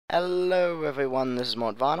Hello everyone, this is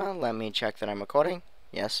Mortvana. Let me check that I'm recording.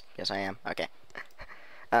 Yes, I am. Okay.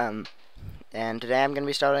 And today I'm going to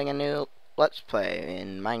be starting a new Let's Play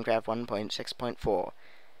in Minecraft 1.6.4.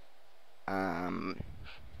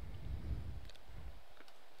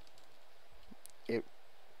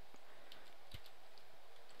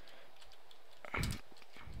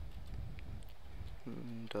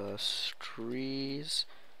 Industries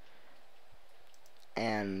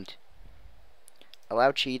and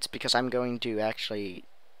allow cheats because I'm going to actually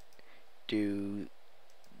do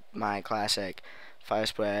my classic fire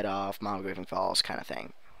spread off mob griefing falls kind of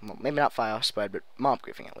thing. Well, maybe not fire spread, but mob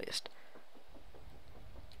griefing at least.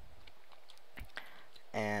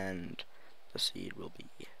 And the seed will be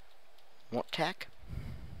Morttack.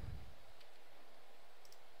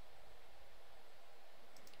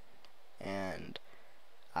 And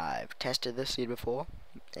I've tested this seed before.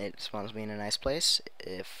 It spawns me in a nice place.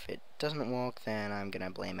 If it doesn't work, then I'm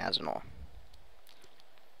gonna blame Azenor.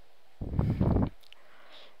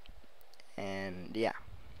 And yeah.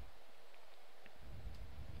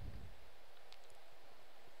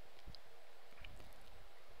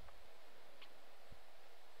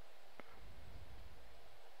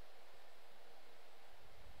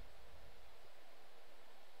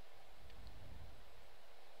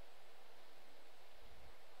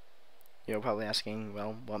 You're probably asking,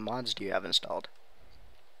 well, what mods do you have installed?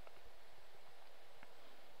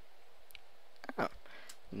 Oh,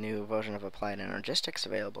 new version of Applied Energistics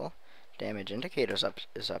available. Damage indicators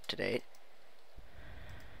is up to date.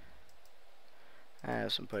 I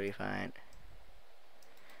have some pretty fine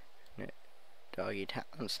doggy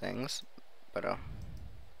talents things, but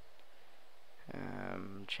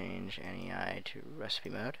change NEI to recipe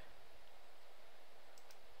mode.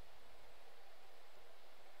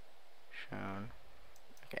 Shown.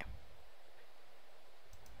 Okay.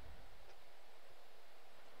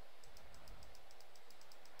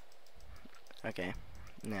 Okay.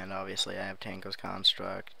 And obviously I have Tanko's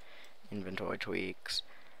construct, inventory tweaks,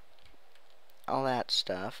 all that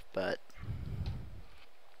stuff, but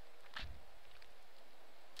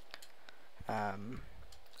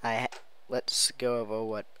let's go over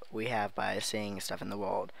what we have by seeing stuff in the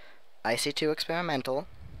world. IC2 experimental.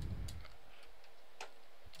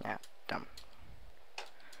 Yeah, dumb.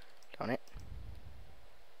 Don't it?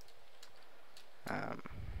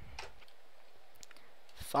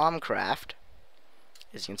 ThaumCraft,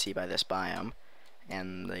 as you can see by this biome,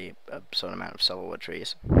 and the absurd amount of silverwood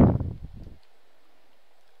trees.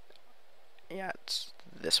 Yeah, it's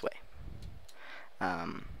this way.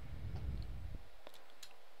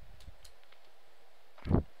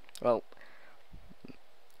 Well,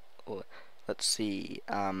 let's see.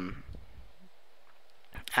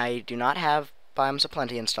 I do not have Biomes of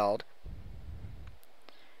Plenty installed,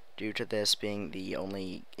 due to this being the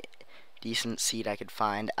only decent seed I could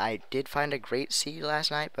find. I did find a great seed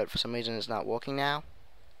last night, but for some reason it's not working now.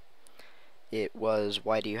 It was,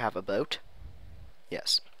 why do you have a boat?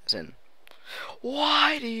 Yes, as in,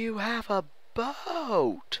 why do you have a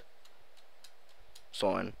boat?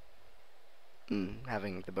 Soren.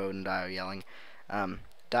 Having the bow and die yelling.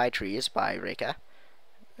 Die Trees by Reka,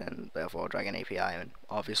 and therefore Dragon API, and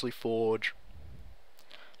obviously Forge,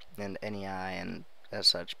 and NEI, and as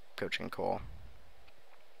such, Coaching Core.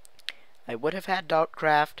 I would have had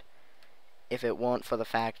RailCraft if it weren't for the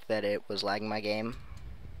fact that it was lagging my game,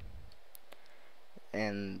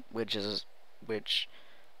 and which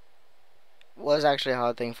was actually a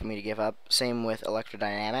hard thing for me to give up. Same with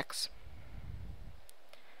electrodynamics.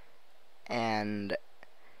 And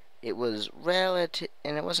it was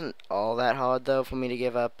and it wasn't all that hard though for me to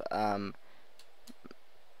give up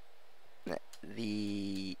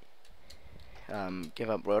give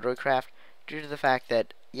up RailCraft, due to the fact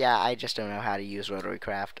that, yeah, I just don't know how to use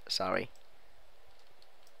RailCraft. Sorry.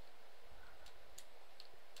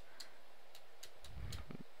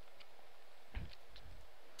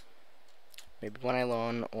 Maybe when I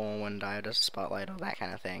learn, or when Dio does a spotlight, or that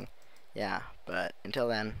kind of thing. Yeah, but until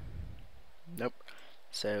then, nope.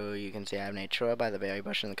 So you can see I have Natura by the berry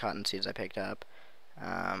bush and the cotton seeds I picked up.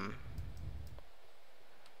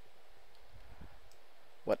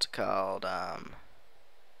 What's it called?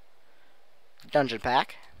 Dungeon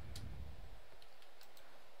pack.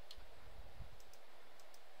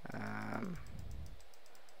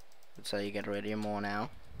 That's how you get iridium ore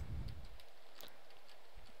now.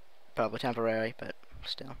 Probably temporary, but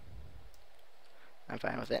still, I'm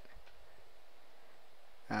fine with it.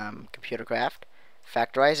 Computer craft,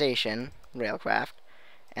 factorization, RailCraft,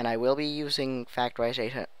 and I will be using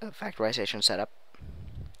factorization setup.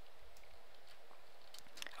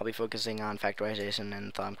 I'll be focusing on factorization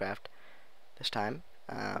and ThaumCraft this time.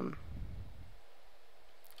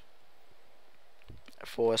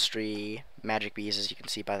 Forestry, magic bees, as you can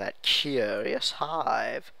see by that curious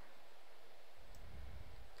hive.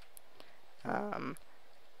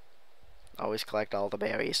 Always collect all the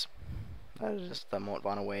berries. That is the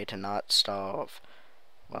Mortvana way to not starve.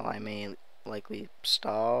 While I may likely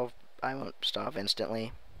starve, I won't starve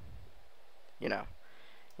instantly. You know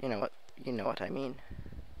what I mean.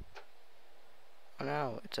 Oh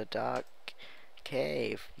no, it's a dark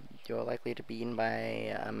cave. You're likely to be eaten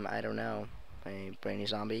by, I don't know, a brainy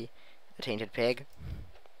zombie, a tainted pig,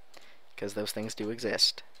 because those things do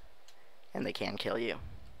exist, and they can kill you.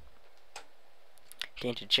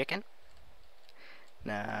 Tainted chicken?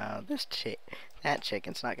 No, that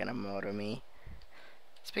chicken's not gonna murder me.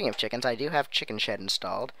 Speaking of chickens, I do have Chicken Shed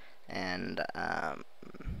installed, and,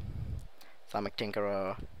 Thaumic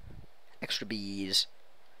Tinkerer, extra bees,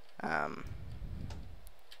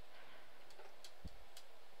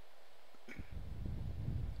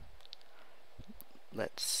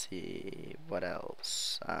 let's see, what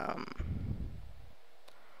else,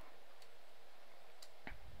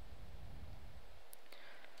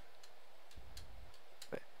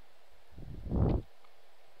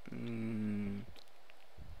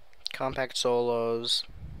 compact solos,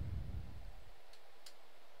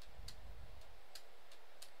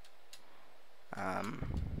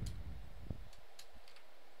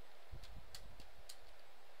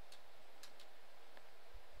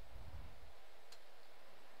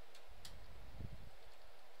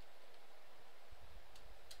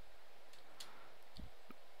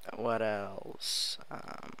 what else,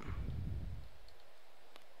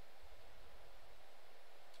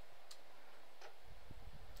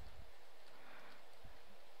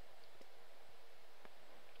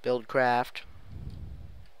 BuildCraft,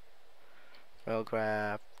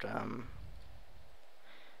 RailCraft,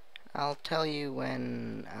 I'll tell you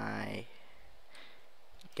when I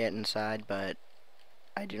get inside, but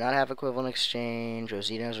I do not have Equivalent Exchange or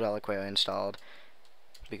Xeno's Reliquary installed,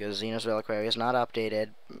 because Xeno's Reliquary is not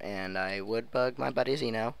updated, and I would bug my buddy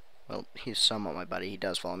Xeno. Well, he's somewhat my buddy. He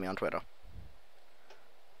does follow me on Twitter.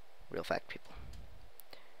 Real fact, people.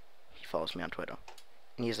 He follows me on Twitter.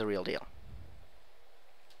 And he's the real deal.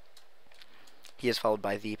 He is followed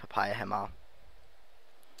by the Papaya Hema.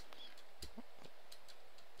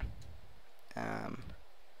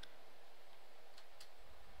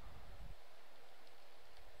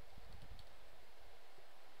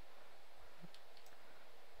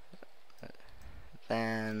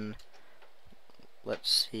 Then,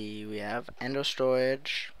 let's see, we have Endo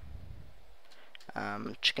Storage,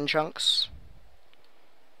 Chicken Chunks,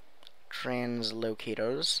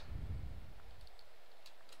 Translocators,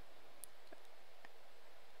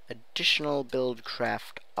 additional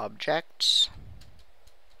BuildCraft objects,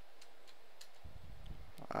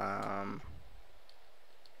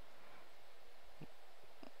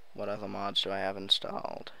 what other mods do I have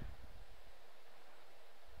installed?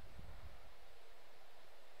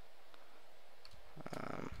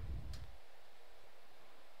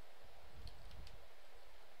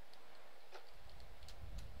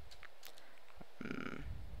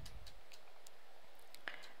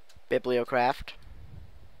 BiblioCraft,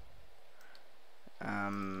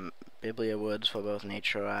 Biblia Woods for both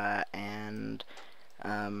nature and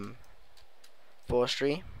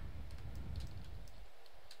forestry,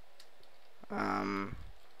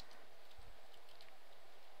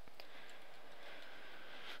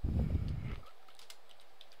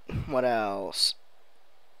 what else?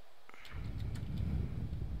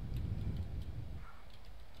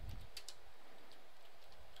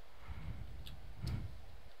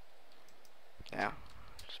 Yeah,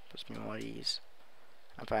 just puts me more at ease.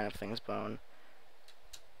 I'm fine if things bone,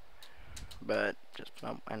 but just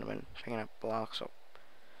Enderman picking up blocks or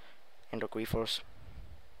Endo Griefers.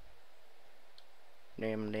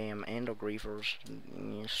 Damn Endo Griefers,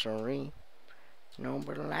 yes sorry.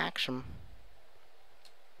 Nobody likes them.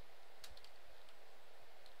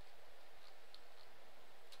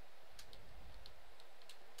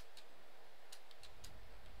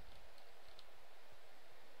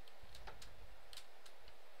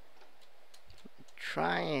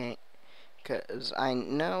 Trying, because I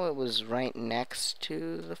know it was right next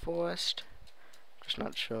to the forest, just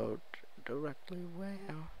not sure directly where.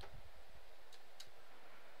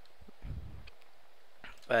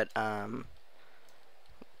 But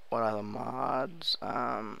what other mods?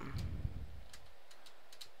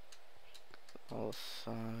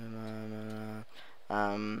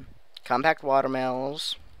 Compact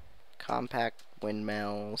watermills, compact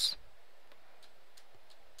windmills,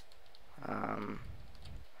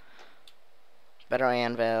 better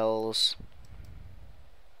anvils,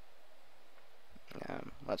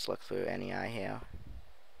 let's look through NEI here.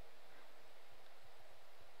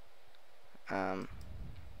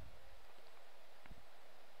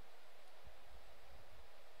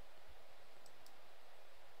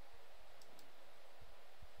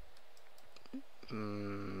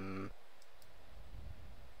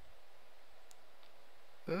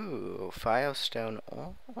 Ooh, Firestone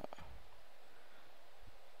ore.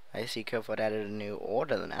 I see Cofort added a new ore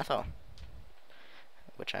to the nether,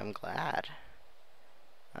 which I'm glad.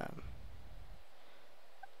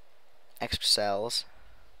 Extra cells.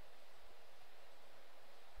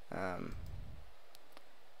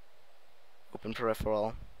 Open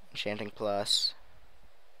peripheral, enchanting plus.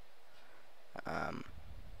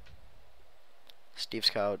 Steve's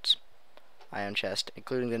coats, iron chest,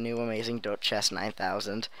 including the new amazing dirt chest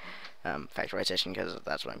 9000. Factorization, because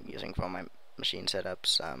that's what I'm using for my machine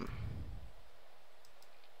setups.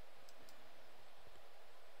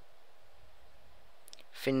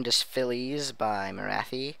 Findus Fillies by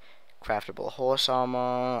Marathi, craftable horse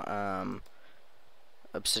armor,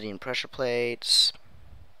 obsidian pressure plates,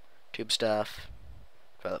 tube stuff,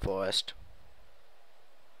 Twilight Forest.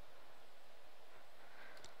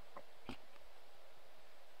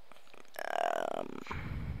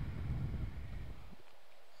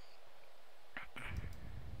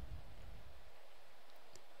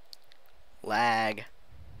 Lag.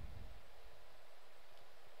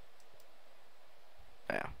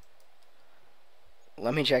 Yeah.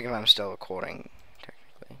 Let me check if I'm still recording,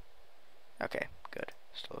 technically. Okay, good.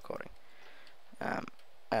 Still recording.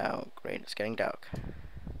 Oh, great, it's getting dark.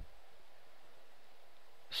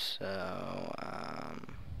 So,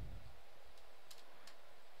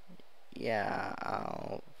 yeah,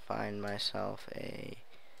 I'll find myself a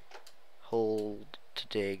hole to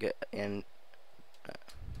dig in,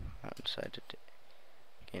 outside to dig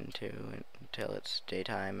into until it's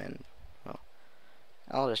daytime, and, well,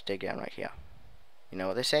 I'll just dig down right here. You know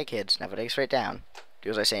what they say, kids, never dig straight down. Do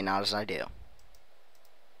as I say, not as I do.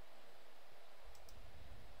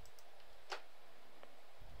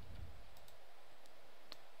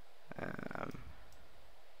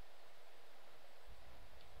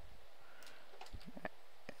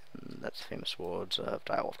 That's famous words of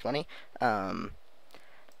Direwolf 20.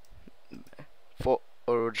 For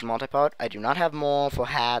original multipart, I do not have more for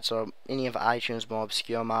hats or any of iTunes' more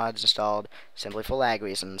obscure mods installed, simply for lag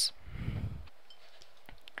reasons.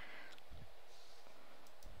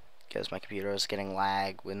 Because my computer is getting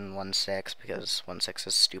lag when 1.6, because 1.6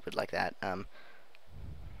 is stupid like that.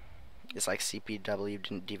 It's like CPW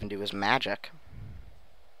didn't even do his magic.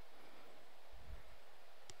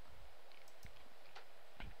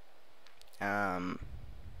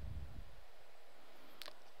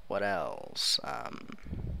 What else?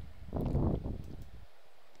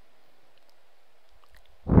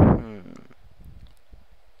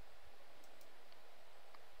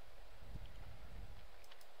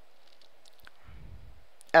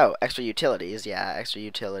 Oh, extra utilities, yeah, extra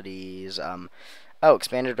utilities. Oh,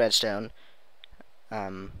 expanded redstone.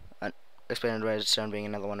 Expanded redstone being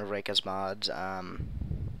another one of Reika's mods. I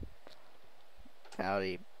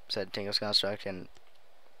already said Tinker's Construct, and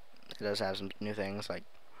it does have some new things like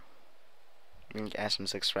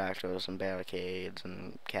essence extractors and barricades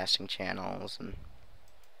and casting channels, and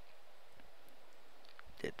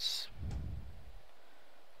it's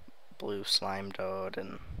blue slime dirt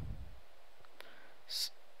and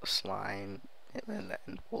slime and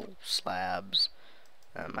wool slabs.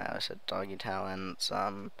 I also said doggy talents.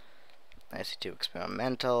 IC2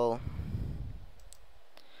 experimental.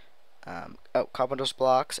 Oh, carpenter's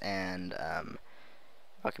blocks and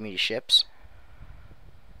Archimedes ships.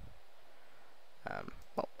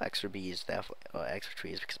 Well, extra bees, therefore, or extra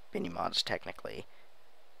trees, because mini mods technically.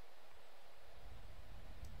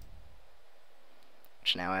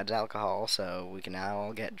 Which now adds alcohol, so we can now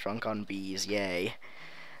all get drunk on bees, yay.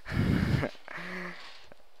 I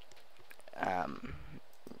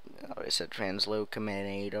already said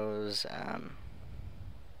translocominators,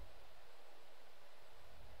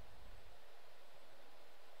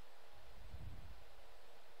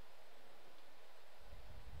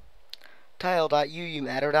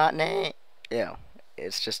 tile.uumatter.name. Yeah,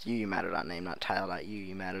 it's just uumatter.name, not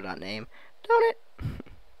tile.uumatter.name. Don't it?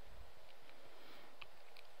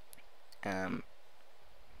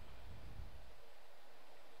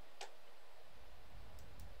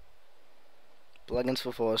 Plugins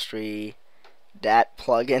for Forestry, dat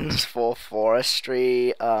plugins for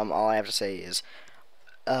Forestry. All I have to say is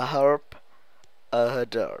a herp, a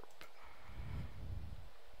derp.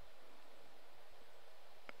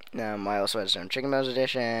 I also had some Chicken Bones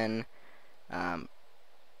Edition,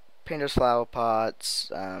 Painter's Flower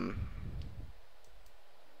Pots,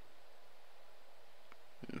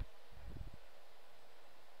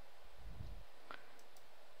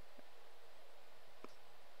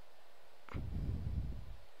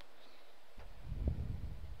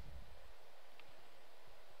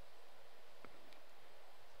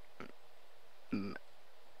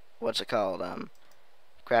 what's it called?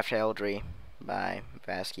 Craft Heraldry by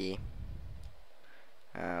Vasky.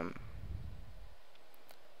 The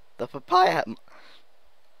papaya,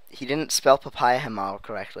 he didn't spell papaya Hamal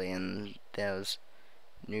correctly, and there's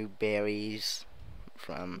new berries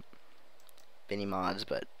from Binny Mods,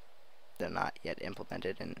 but they're not yet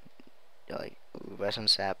implemented, and like resin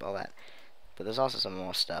sap, all that. But there's also some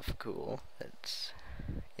more stuff cool. That's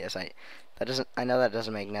yes, I know that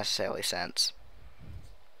doesn't make necessarily sense.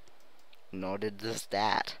 Nor did this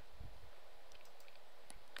that.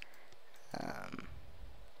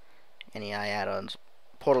 Any eye add-ons?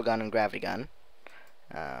 Portal gun and gravity gun.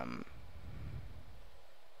 And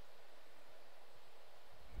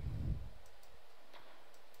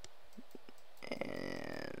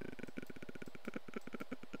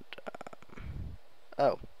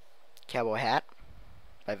oh, cowboy hat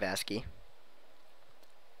by Vasky.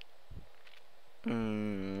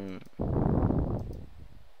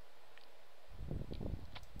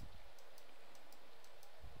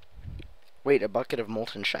 Wait, a bucket of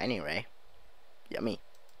molten shiny ray. Yummy.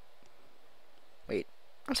 Wait,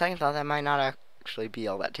 on second thought, that might not actually be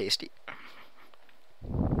all that tasty.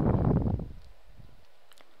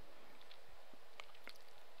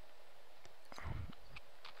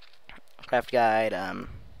 Craft guide,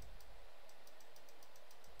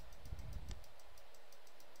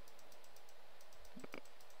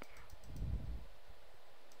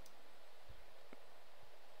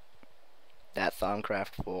 that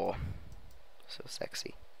ThaumCraft 4. So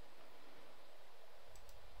sexy.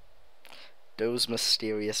 Those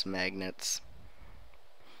mysterious magnets.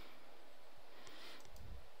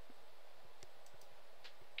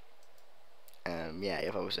 Yeah,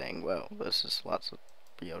 if I was saying, well, this is lots of,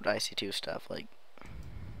 Dicey 2 stuff, like,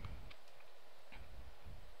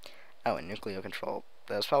 oh, and nuclear control.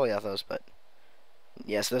 There's probably others, but,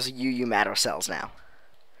 yes, those are UU matter cells now.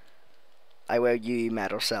 I wear UU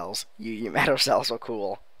matter cells. UU matter cells are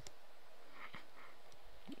cool.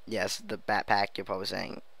 Yes, the backpack, you're probably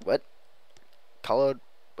saying, what? Colored,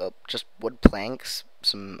 just wood planks,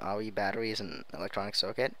 some RE batteries, and electronic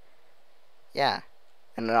circuit? Yeah.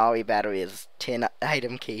 And an RE battery is tin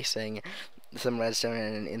item casing, some redstone,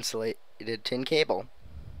 and an insulated tin cable.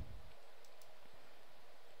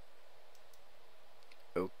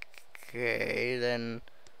 Okay, then,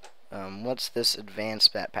 what's this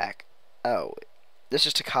advanced backpack? Oh, this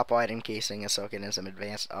is just a copper item casing, a circuit, and some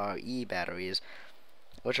advanced RE batteries,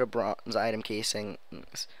 which are bronze item casings,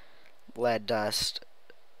 lead dust,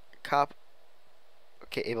 copper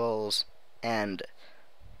cables, and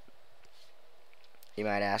you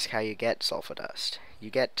might ask how you get sulfur dust.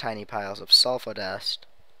 You get tiny piles of sulfur dust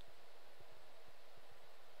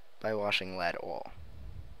by washing lead ore.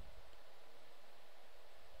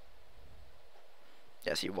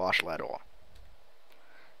 Yes, you wash lead ore.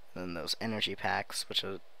 And then those energy packs, which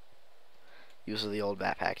are usually the old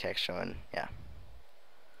backpack texture, and yeah.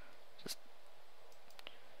 Just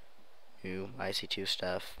new IC2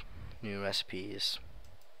 stuff, new recipes,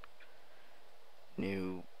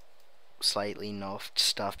 new slightly nerfed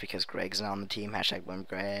stuff because Greg's not on the team, hashtag blame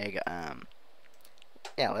Greg.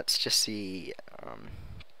 Yeah, let's just see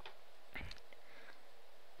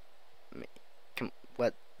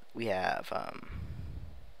what we have,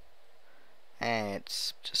 and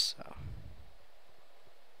it's just so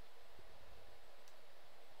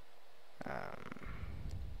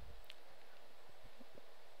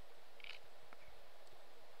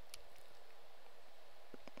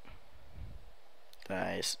did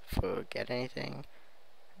I forget anything?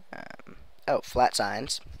 Oh, flat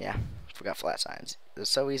signs. Yeah, forgot flat signs. They're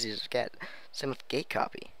so easy to get. Same with gate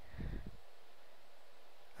copy.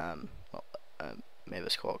 Well, maybe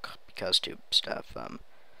it's called because tube stuff.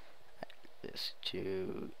 This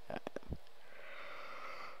to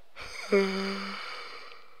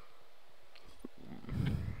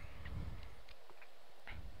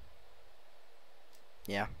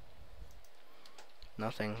yeah,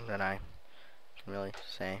 nothing that I can really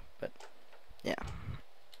say, but yeah.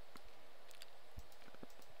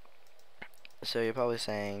 So you're probably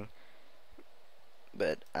saying,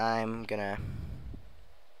 but I'm gonna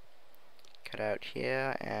cut out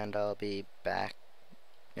here, and I'll be back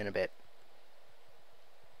in a bit.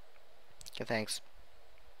 Okay, thanks.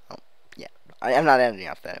 Oh, yeah. I'm not ending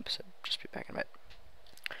off that episode. Just be back in a bit.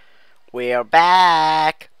 We're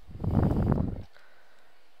back!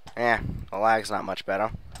 Yeah, the lag's not much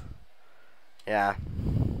better. Yeah.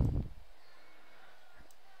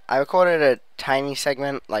 I recorded a tiny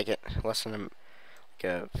segment, like it less than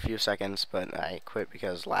a few seconds, but I quit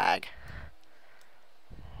because lag.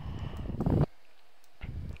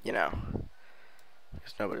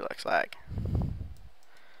 Because nobody likes lag.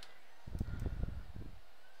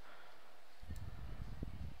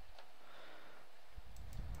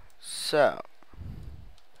 So,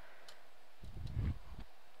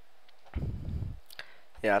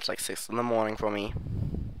 yeah, it's like 6 in the morning for me.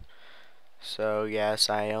 So, yes,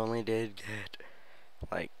 I only did get,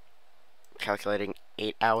 like, calculating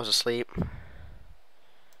 8 hours of sleep.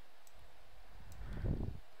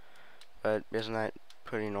 But isn't that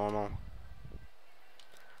pretty normal?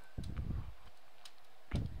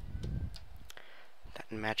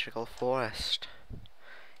 That magical forest.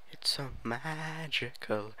 It's so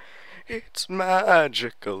magical. It's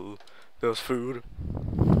magical. There's food.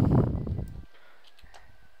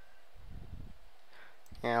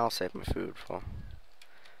 Yeah, I'll save my food for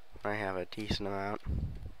when I have a decent amount.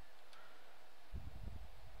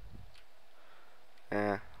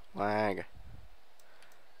 Yeah, lag.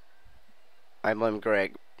 I blame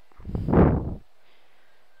Greg.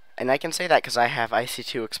 And I can say that because I have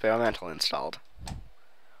IC2 Experimental installed.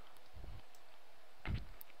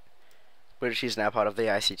 Which he's now part of the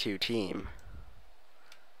IC2 team.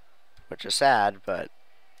 Which is sad, but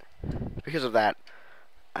because of that,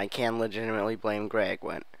 I can legitimately blame Greg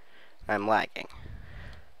when I'm lagging.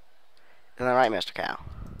 Isn't that right, Mr. Cow?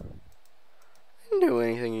 I didn't do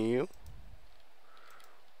anything to you.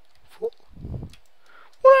 Fool. What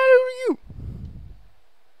did I do to you?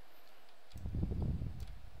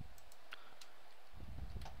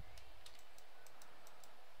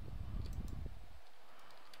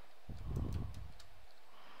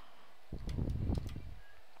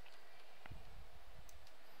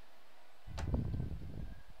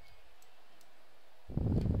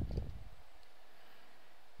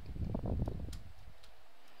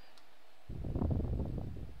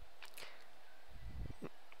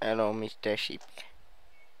 Hello, Mr. Sheep.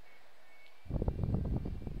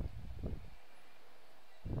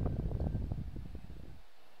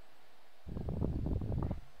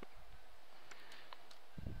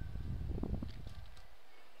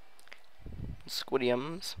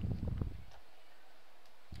 Squidiums.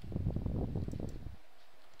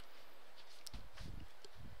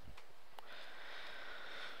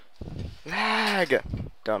 Lag.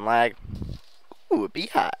 Don't lag. Ooh, a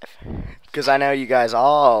beehive. Because I know you guys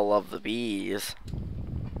all love the bees.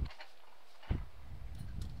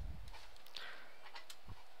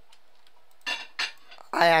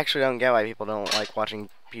 I actually don't get why people don't like watching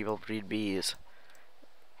people breed bees.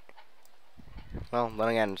 Well, then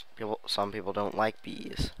again, some people don't like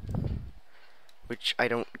bees. Which I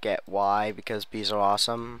don't get why, because bees are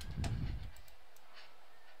awesome.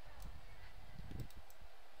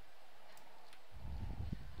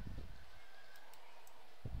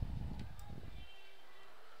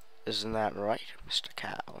 Isn't that right, Mr.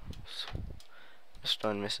 Cows? Mr.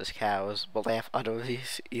 and Mrs. Cows, well, they have utterly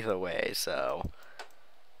either way, so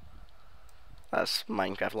that's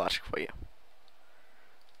Minecraft logic for you.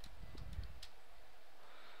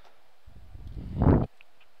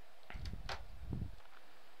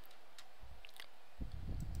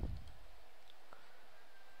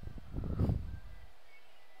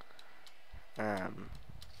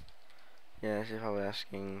 Yeah, she's probably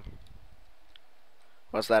asking,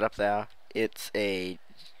 what's that up there? It's a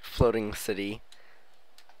floating city.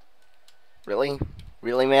 Really?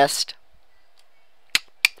 Really missed?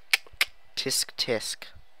 Tisk tisk.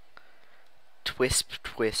 Twisp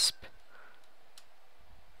twisp.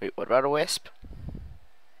 Wait, what about a wisp?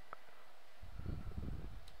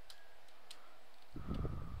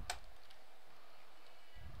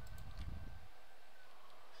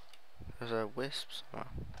 There's a wisp somewhere.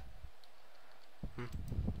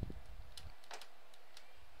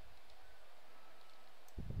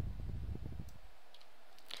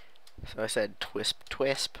 So I said twisp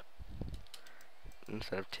twisp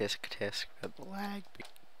instead of tisk tisk with the lag,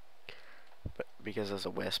 but because there's a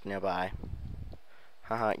wisp nearby.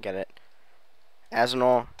 Haha, get it.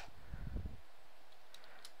 Asinor.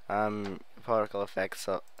 Particle effects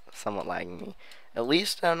are somewhat lagging me. At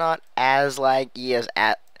least they're not as laggy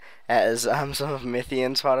as some of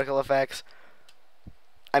Mythian's particle effects.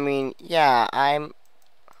 I mean, yeah, I'm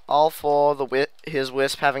all for his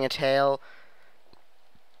wisp having a tail.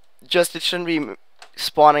 Just it shouldn't be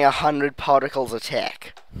spawning 100 particles a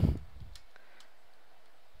tick.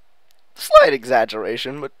 Slight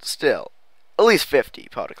exaggeration, but still. At least 50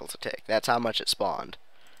 particles a tick. That's how much it spawned.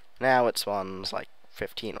 Now it spawns like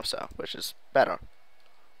 15 or so, which is better.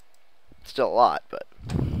 Still a lot, but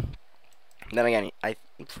then again, I'm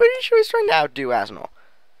pretty sure he's trying to outdo Asinor.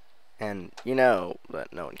 And you know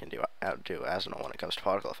that no one can outdo Asinor when it comes to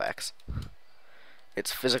particle effects.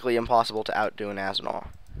 It's physically impossible to outdo an Asinor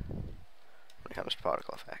when it comes to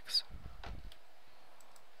particle effects.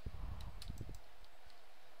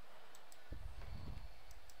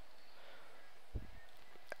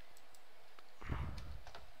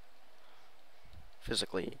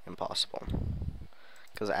 physically impossible.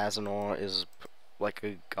 Because Asinor is like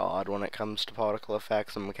a god when it comes to particle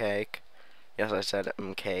effects and cake. Yes, I said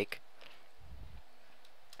cake.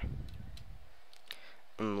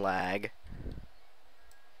 Lag.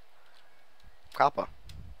 Kappa.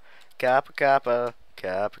 Kappa, kappa,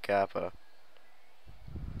 kappa, kappa.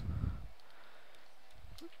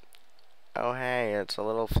 Oh hey, it's a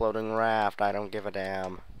little floating raft. I don't give a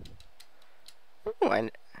damn. Ooh,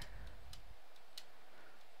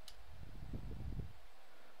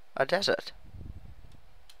 a desert.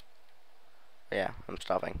 Yeah, I'm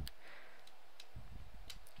starving.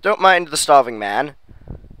 Don't mind the starving man.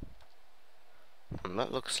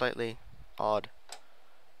 That looks slightly odd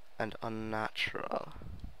and unnatural.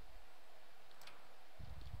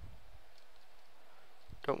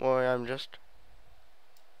 Don't worry, I'm just...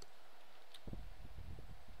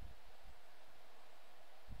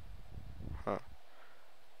 Huh.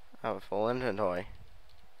 I have a full inventory.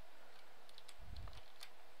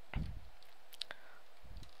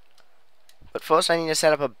 But first I need to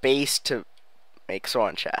set up a base to make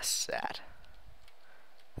sword chests at.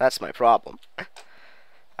 That's my problem.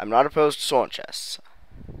 I'm not opposed to sword chests.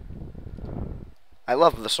 I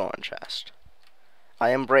love the sword chest.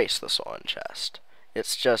 I embrace the sword chest.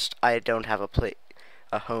 It's just I don't have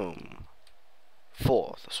a home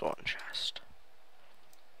for the sword chest.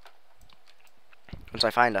 Once I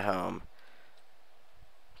find a home,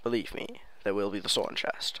 believe me, there will be the sword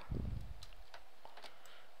chest.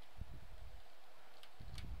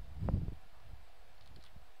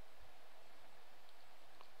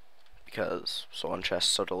 Because sword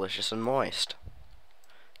chests are delicious and moist.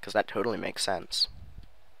 Because that totally makes sense.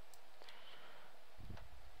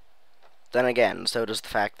 Then again, so does the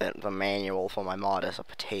fact that the manual for my mod is a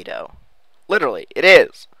potato. Literally, it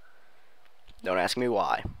is! Don't ask me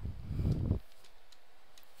why.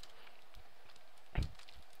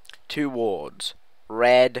 2 wards.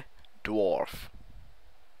 Red Dwarf.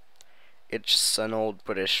 It's an old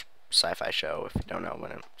British sci-fi show, if you don't know,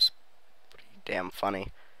 but it's pretty damn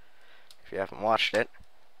funny if you haven't watched it.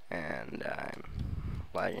 And I'm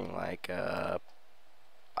lagging like, I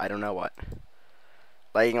don't know what.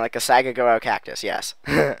 Lagging like a Sagagoro cactus, yes.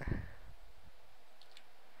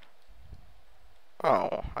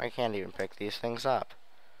 Oh, I can't even pick these things up.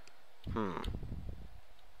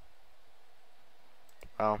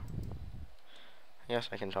 Well, I guess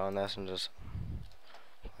I can turn this into some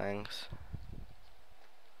planks.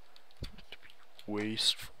 To be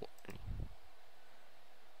wasteful.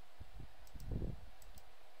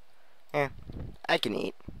 I can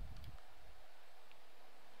eat.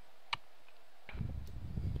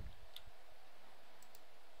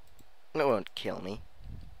 It won't kill me.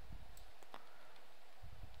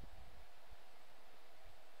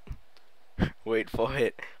 Wait for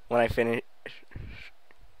it. When I finish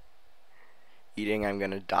eating, I'm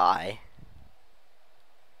gonna die.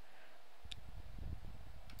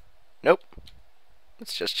 Nope.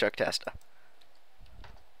 It's just Chuck Testa.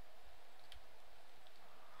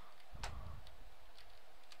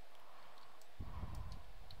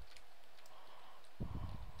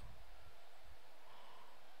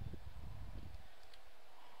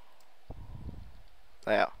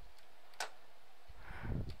 Yeah.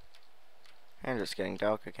 And just getting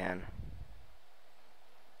dark again.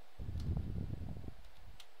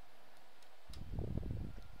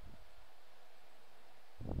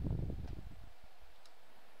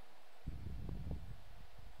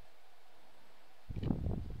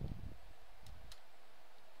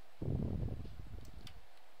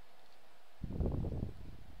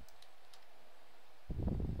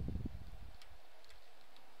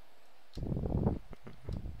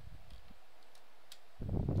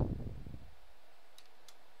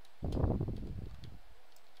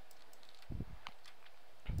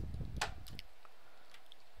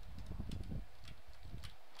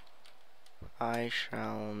 I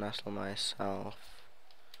shall nestle myself.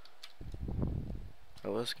 I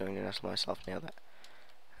was going to nestle myself near that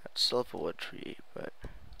silverwood tree, but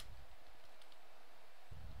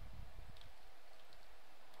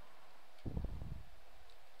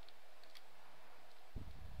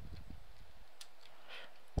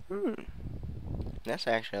this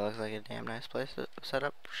actually looks like a damn nice place to set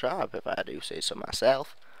up shop, if I do say so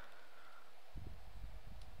myself.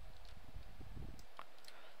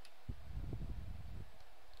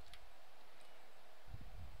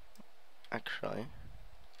 Actually,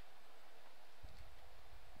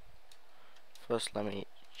 first let me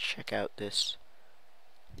check out this.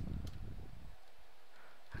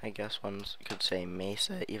 I guess one could say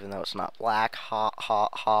mesa, even though it's not black. Hot,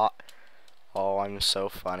 hot, hot. Oh, I'm so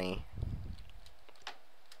funny.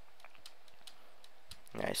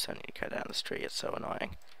 I still need to cut down this tree, it's so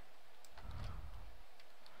annoying.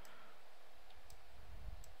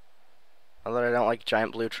 Although I don't like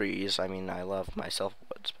giant blue trees, I mean, I love my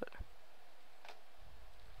self-woods, but...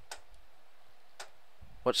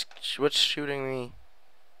 What's shooting me?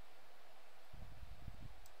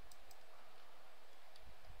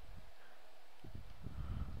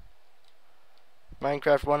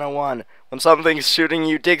 Minecraft 101. When something's shooting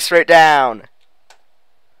you, dig straight down!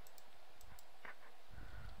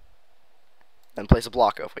 Then place a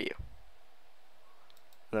block over you.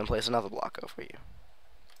 And then place another block over you.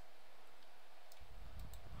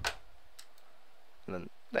 And then,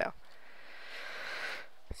 there.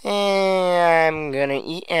 And I'm gonna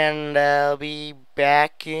eat and I'll be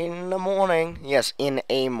back in the morning. Yes, in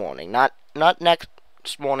a morning. Not next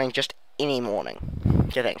morning, just in a morning.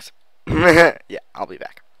 Okay, thanks. Yeah, I'll be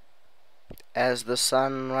back. As the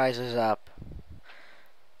sun rises up,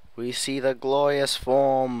 we see the glorious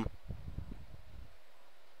form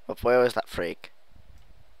of, where is that freak?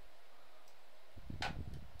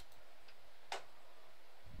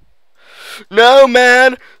 No,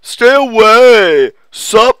 man! Stay away!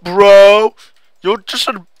 Sup, bro? You're just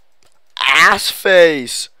an ass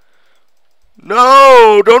face!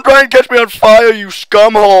 No! Don't try and catch me on fire, you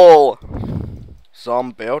scumhole!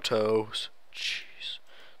 Zombertos. Jeez.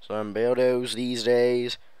 Zombertos these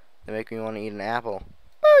days, they make me want to eat an apple.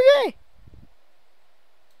 Oh, yay!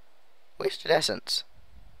 Wasted essence.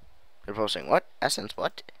 They're posting, what? Essence,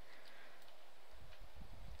 what?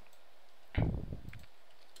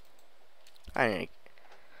 I need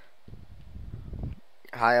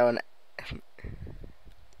high on.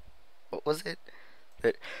 What was it?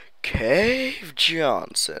 That Cave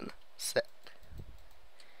Johnson said.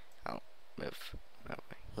 I'll move over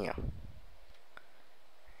here and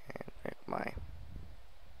make my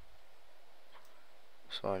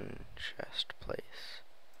sun chest place.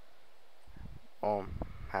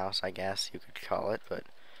 House, I guess you could call it, but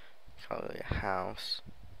call it a house.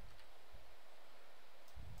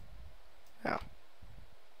 No.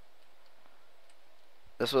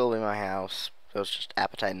 This will be my house. There's just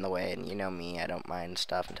appetite in the way, and you know me, I don't mind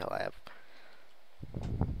stuff until I have.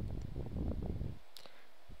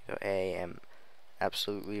 So A, am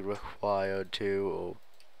absolutely required to, or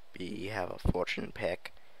B, have a fortune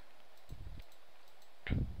pick.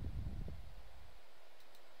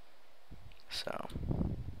 So.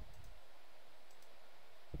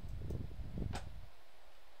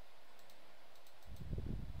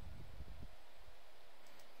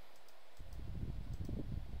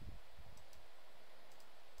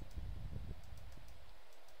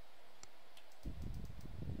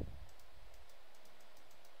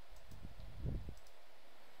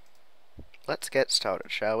 Let's get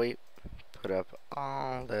started, shall we? Put up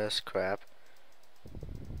all this crap.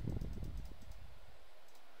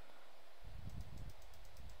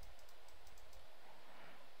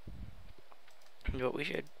 But we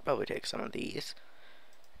should probably take some of these.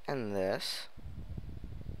 And this.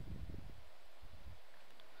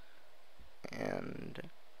 And...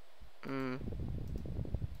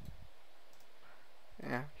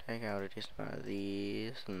 yeah, take out a decent amount of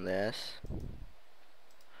these and this.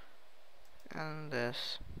 And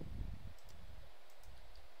this.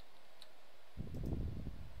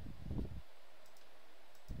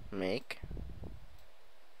 Make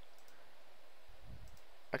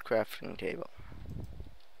a crafting table.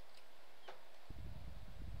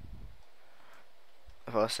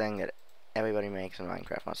 The first thing that everybody makes in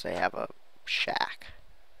Minecraft once they have a shack.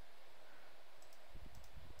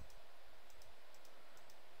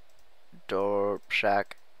 Door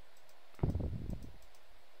shack.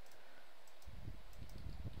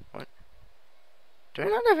 What? Do I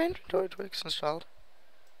not have inventory tweaks installed?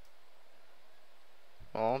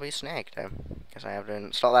 Well, I'll be snagged. I guess I have to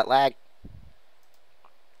install that lag.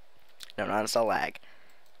 No, not install lag.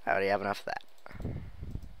 I already have enough of that.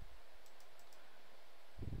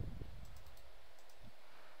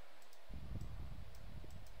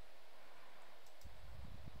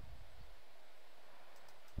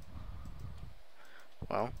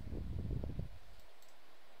 Well.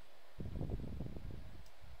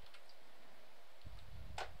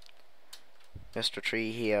 Mr.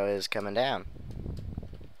 Tree here is coming down.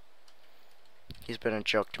 He's been a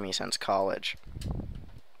joke to me since college.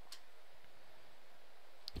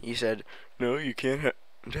 He said, no, you can't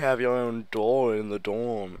have your own door in the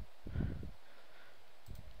dorm.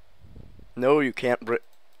 No, you can't bring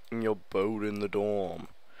your boat in the dorm.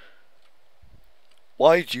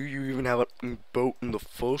 Why do you even have a boat in the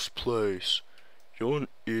first place? You're an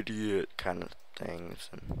idiot, kind of things.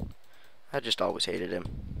 And I just always hated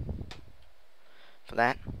him for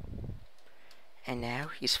that. And now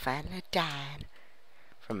he's finally dying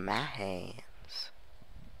from my hands.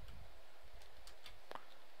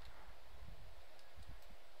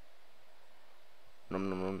 Nom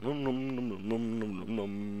nom nom nom nom nom nom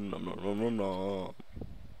nom nom nom nom nom.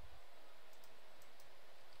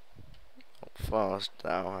 Fast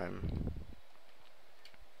down.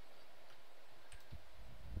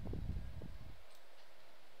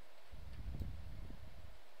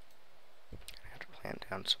 I have to plant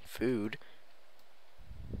down some food.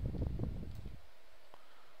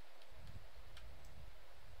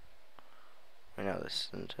 I know this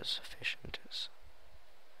isn't as efficient as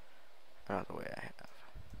another way I have.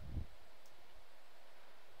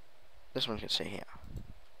 This one can stay here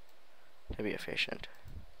to be efficient.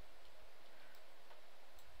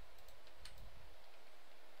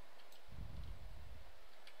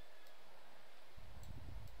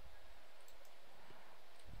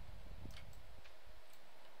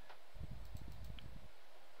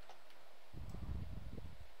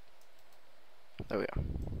 There we go.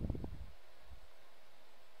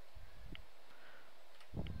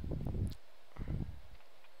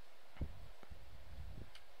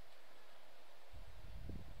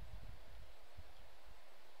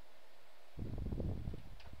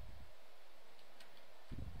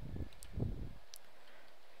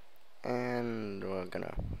 And we're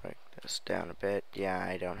gonna break this down a bit. Yeah,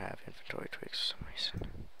 I don't have inventory tweaks for some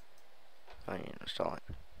reason. I need to install it.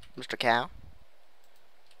 Mr. Cow?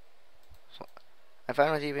 I'm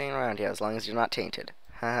fine with you being around here as long as you're not tainted.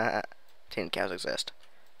 Haha. Tainted cows exist.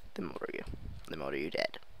 The more you. The more you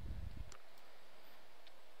dead.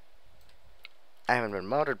 I haven't been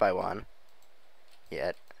murdered by one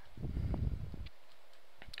yet.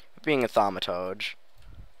 Being a thaumaturge,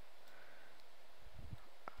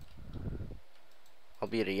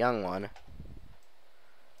 albeit a young one,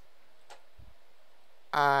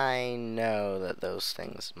 I know that those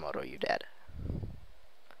things murder you dead.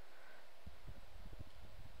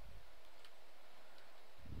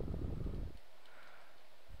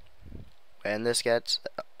 When this gets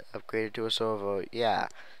upgraded to a server, yeah,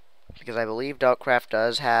 because I believe ThaumCraft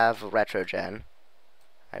does have retrogen.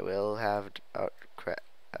 I will have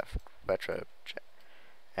retrogen,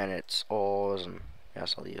 and it's ores, and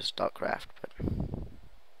yes, I'll use ThaumCraft, but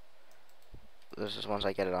this is once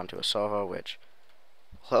I get it onto a server, which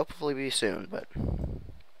will hopefully be soon, but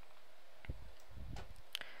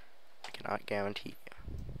I cannot guarantee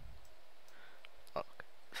you. Look,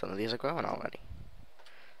 some of these are growing already.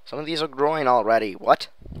 Some of these are growing already. What?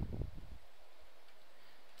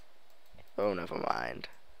 Oh, never mind.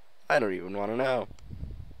 I don't even want to know.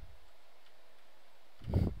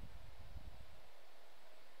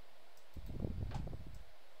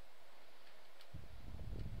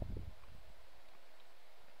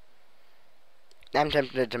 I'm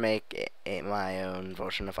tempted to make my own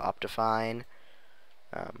version of Optifine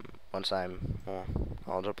once I'm more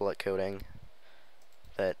knowledgeable at coding.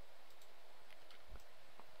 But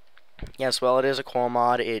yes, well, it is a core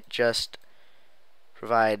mod. It just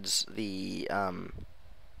provides the some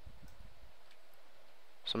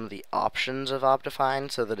of the options of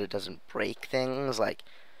Optifine so that it doesn't break things. Like,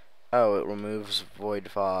 oh, it removes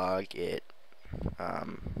void fog. It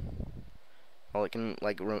well, it can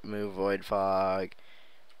like remove void fog,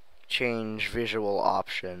 change visual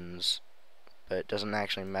options, but it doesn't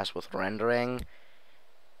actually mess with rendering,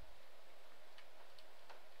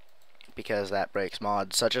 because that breaks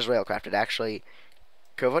mods such as RailCraft. It actually,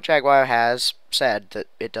 Covert Jaguar has said that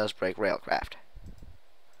it does break RailCraft.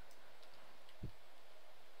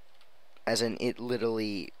 As in, it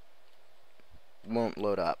literally won't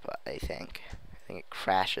load up, I think. I think it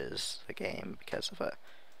crashes the game because of a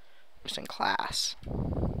missing class.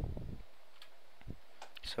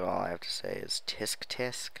 So all I have to say is tisk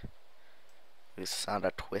tisk. We sound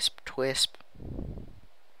a twisp twisp.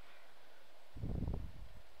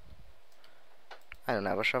 I don't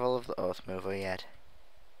have a shovel of the earth mover yet,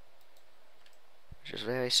 which is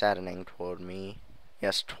very saddening toward me.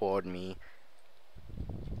 Yes, toward me.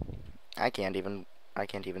 I can't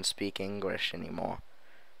even speak English anymore.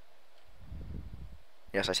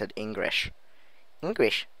 Yes, I said English.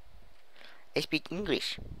 English. I speak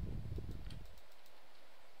English.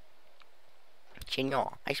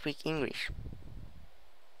 Senor, I speak English.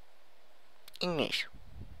 English.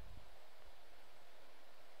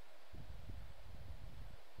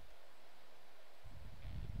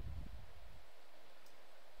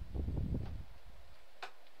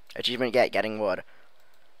 Achievement getting wood.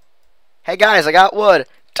 Hey guys, I got wood.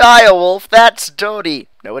 Die, wolf, that's dirty.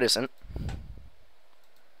 No, it isn't.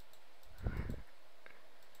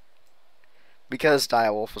 Because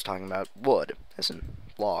Direwolf was talking about wood, as in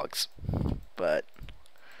logs, but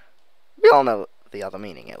we all know the other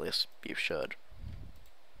meaning, at least you should.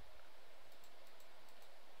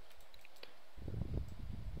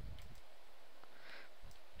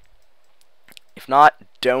 If not,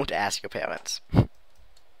 don't ask your parents.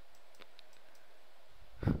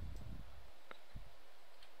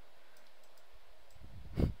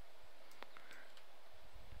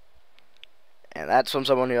 And that's from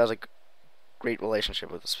someone who has a great relationship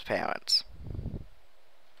with his parents.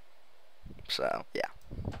 So, yeah.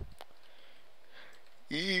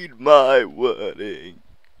 Eat my wedding.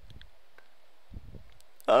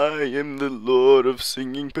 I am the lord of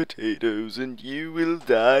singing potatoes, and you will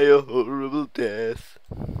die a horrible death.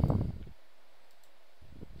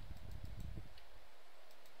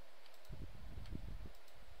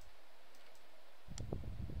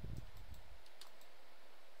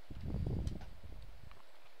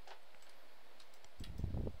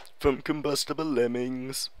 From combustible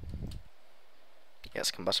lemmings.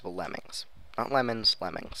 Yes, combustible lemmings. Not lemons,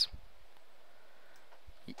 lemmings.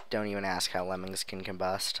 Don't even ask how lemmings can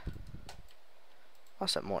combust.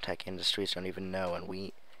 Us at Mortech Industries don't even know, and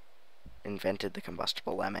we invented the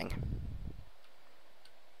combustible lemming.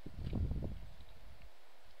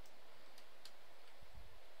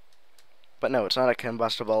 But no, it's not a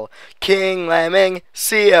combustible king lemming,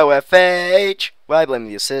 COFH. Why blame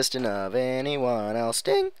the assistant of anyone else?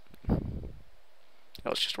 Ding.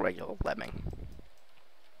 No, it's just a regular lemming.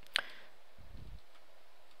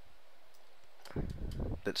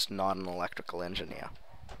 That's not an electrical engineer.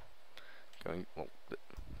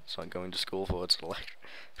 It's not going to school for its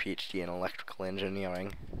PhD in electrical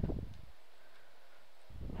engineering.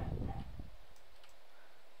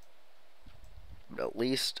 But at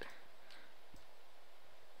least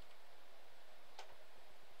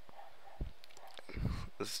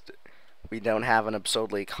we don't have an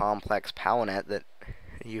absurdly complex power net that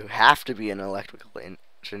you have to be an electrical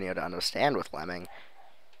engineer to understand with lemming.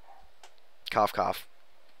 Cough cough.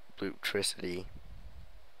 Electricity.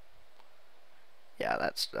 Yeah,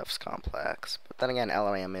 that stuff's complex. But then again,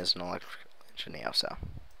 LRM is an electrical engineer, so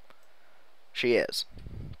she is.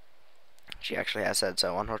 She actually has said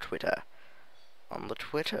so on her Twitter. On the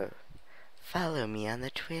Twitter. Follow me on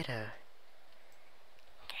the Twitter.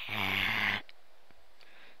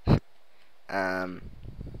 um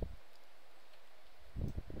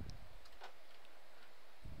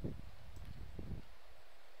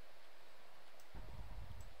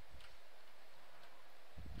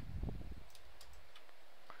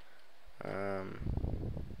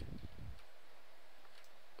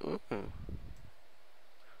Ooh.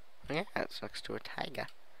 Yeah, it's next to a tiger.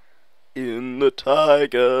 In the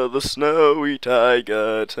tiger, the snowy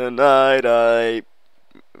tiger, tonight I'm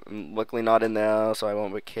luckily not in there, so I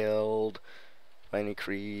won't be killed by any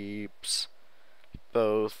creeps.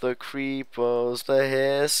 Both the creepos, the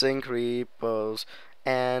hissing creepos,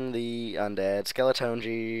 and the undead skeleton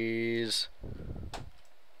G's.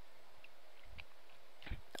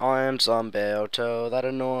 I'm Zomberto, that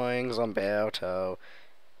annoying Zomberto.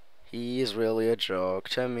 He's really a joke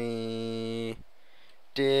to me.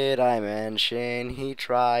 Did I mention he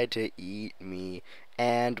tried to eat me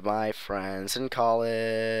and my friends in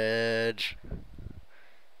college?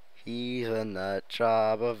 He's a nut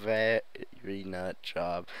job, a very nut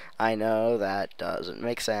job. I know that doesn't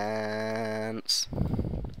make sense.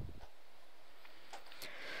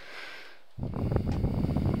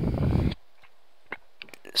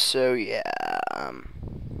 So yeah,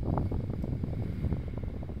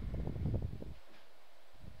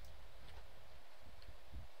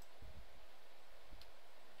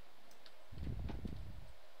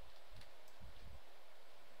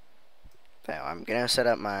 so I'm gonna set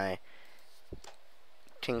up my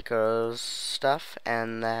Tinker's stuff,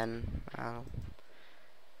 and then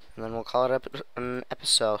we'll call it an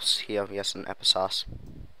episode here. Yes, an episode.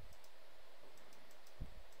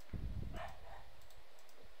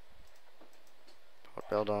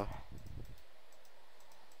 Builder.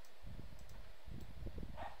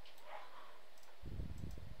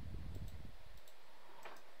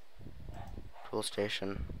 Tool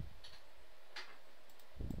station.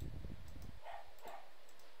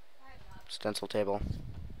 Stencil table.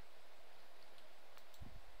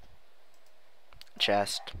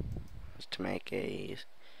 Chest. To make a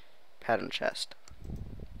pattern chest.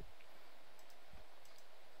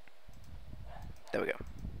 There we go.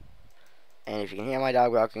 And if you can hear my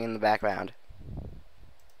dog barking in the background,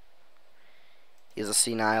 he's a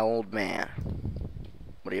senile old man.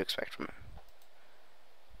 What do you expect from him?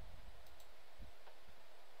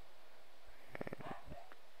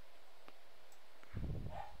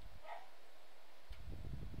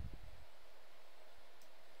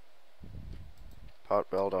 pot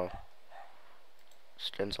builder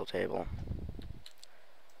stencil table.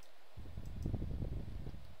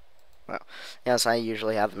 Well, yes, I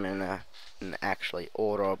usually have them in actually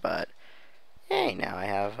order, but hey, now I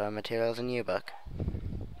have materials in U-Book.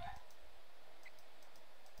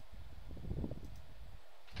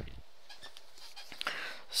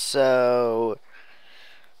 So,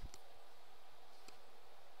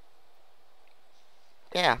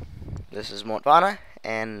 yeah, this is Mortvana,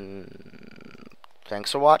 and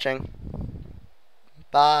thanks for watching.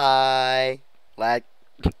 Bye.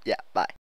 Yeah, bye.